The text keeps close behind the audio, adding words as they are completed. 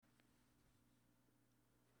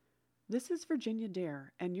This is Virginia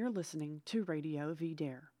Dare, and you're listening to Radio V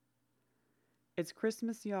Dare. It's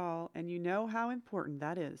Christmas, y'all, and you know how important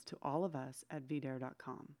that is to all of us at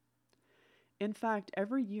VDare.com. In fact,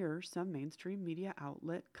 every year, some mainstream media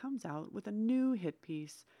outlet comes out with a new hit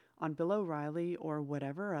piece on Bill O'Reilly or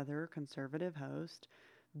whatever other conservative host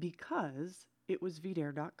because it was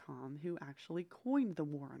VDare.com who actually coined the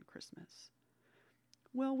war on Christmas.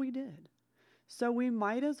 Well, we did. So we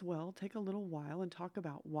might as well take a little while and talk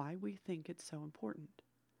about why we think it's so important.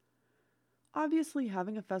 Obviously,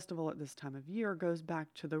 having a festival at this time of year goes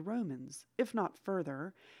back to the Romans, if not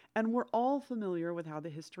further, and we're all familiar with how the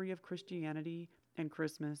history of Christianity and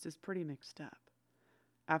Christmas is pretty mixed up.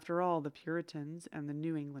 After all, the Puritans and the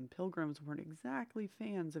New England Pilgrims weren't exactly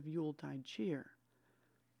fans of Yuletide cheer.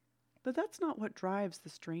 But that's not what drives the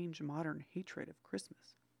strange modern hatred of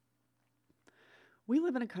Christmas. We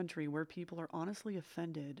live in a country where people are honestly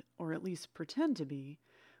offended, or at least pretend to be,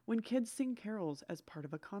 when kids sing carols as part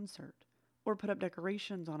of a concert, or put up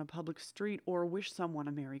decorations on a public street, or wish someone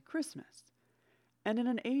a Merry Christmas. And in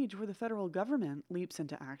an age where the federal government leaps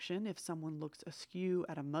into action if someone looks askew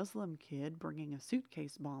at a Muslim kid bringing a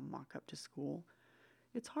suitcase bomb mock-up to school,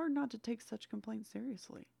 it's hard not to take such complaints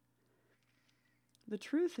seriously. The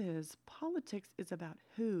truth is, politics is about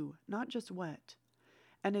who, not just what.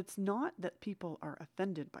 And it's not that people are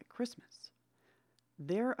offended by Christmas.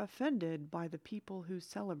 They're offended by the people who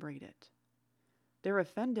celebrate it. They're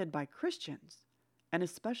offended by Christians, and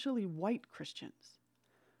especially white Christians.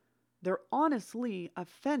 They're honestly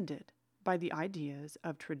offended by the ideas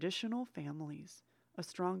of traditional families, a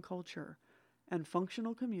strong culture, and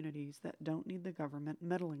functional communities that don't need the government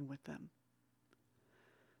meddling with them.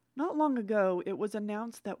 Not long ago, it was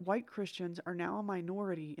announced that white Christians are now a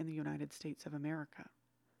minority in the United States of America.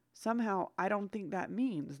 Somehow, I don't think that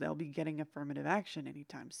means they'll be getting affirmative action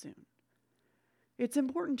anytime soon. It's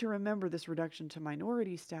important to remember this reduction to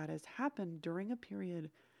minority status happened during a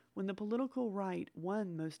period when the political right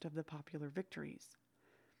won most of the popular victories.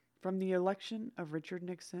 From the election of Richard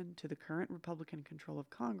Nixon to the current Republican control of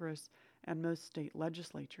Congress and most state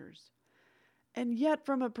legislatures. And yet,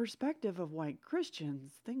 from a perspective of white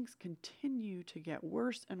Christians, things continue to get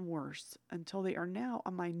worse and worse until they are now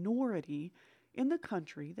a minority in the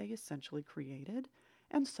country they essentially created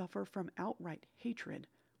and suffer from outright hatred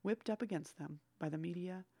whipped up against them by the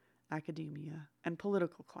media, academia, and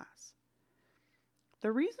political class.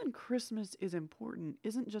 The reason Christmas is important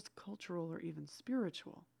isn't just cultural or even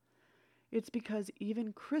spiritual. It's because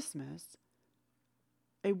even Christmas,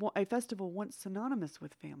 a festival once synonymous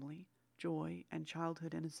with family, joy, and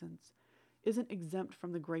childhood innocence, isn't exempt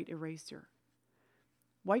from the Great Erasure.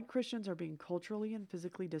 White Christians are being culturally and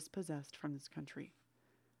physically dispossessed from this country,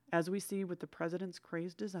 as we see with the president's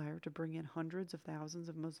crazed desire to bring in hundreds of thousands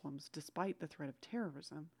of Muslims despite the threat of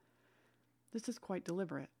terrorism. This is quite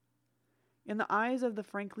deliberate. In the eyes of the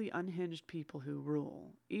frankly unhinged people who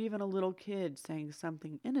rule, even a little kid saying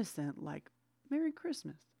something innocent like Merry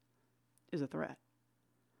Christmas is a threat.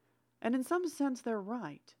 And in some sense, they're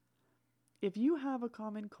right. If you have a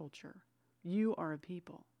common culture, you are a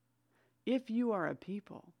people. If you are a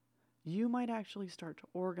people, you might actually start to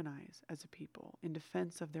organize as a people in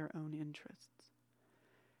defense of their own interests.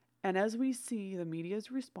 And as we see the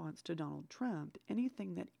media's response to Donald Trump,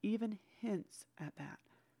 anything that even hints at that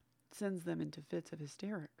sends them into fits of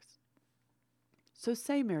hysterics. So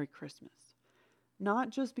say Merry Christmas,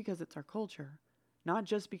 not just because it's our culture, not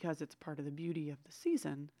just because it's part of the beauty of the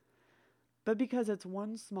season, but because it's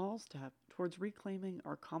one small step towards reclaiming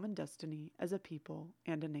our common destiny as a people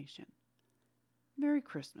and a nation. Merry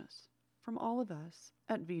Christmas from all of us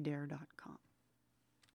at VDare.com.